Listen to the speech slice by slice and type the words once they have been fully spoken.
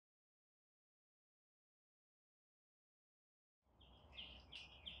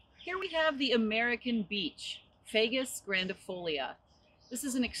Here we have the American beech, Fagus grandifolia. This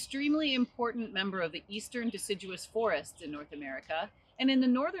is an extremely important member of the eastern deciduous forests in North America, and in the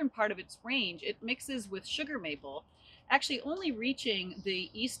northern part of its range, it mixes with sugar maple, actually only reaching the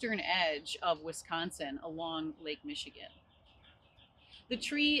eastern edge of Wisconsin along Lake Michigan. The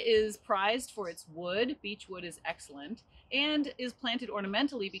tree is prized for its wood. Beech wood is excellent and is planted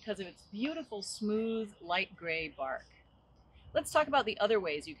ornamentally because of its beautiful, smooth, light gray bark. Let's talk about the other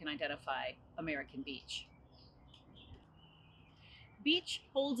ways you can identify American beech. Beech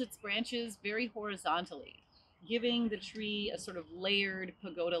holds its branches very horizontally, giving the tree a sort of layered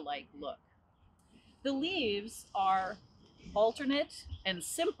pagoda-like look. The leaves are alternate and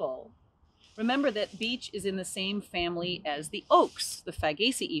simple. Remember that beech is in the same family as the oaks, the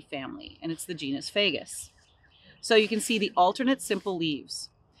Fagaceae family, and it's the genus Fagus. So you can see the alternate simple leaves.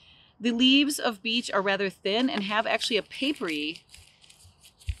 The leaves of beech are rather thin and have actually a papery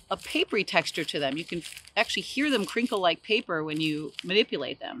texture to them. You can actually hear them crinkle like paper when you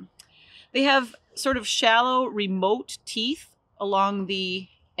manipulate them. They have sort of shallow, remote teeth along the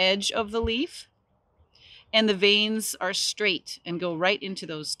edge of the leaf, and the veins are straight and go right into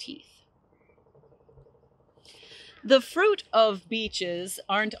those teeth. The fruit of beeches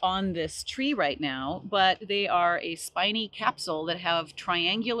aren't on this tree right now, but they are a spiny capsule that have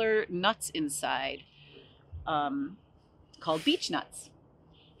triangular nuts inside, called beech nuts.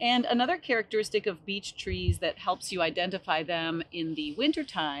 And another characteristic of beech trees that helps you identify them in the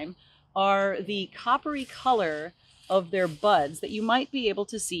wintertime are the coppery color of their buds that you might be able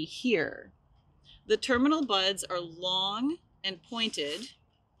to see here. The terminal buds are long and pointed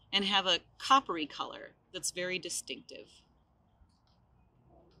and have a coppery color that's very distinctive.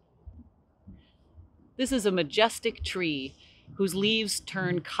 This is a majestic tree whose leaves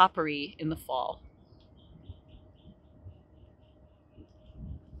turn coppery in the fall.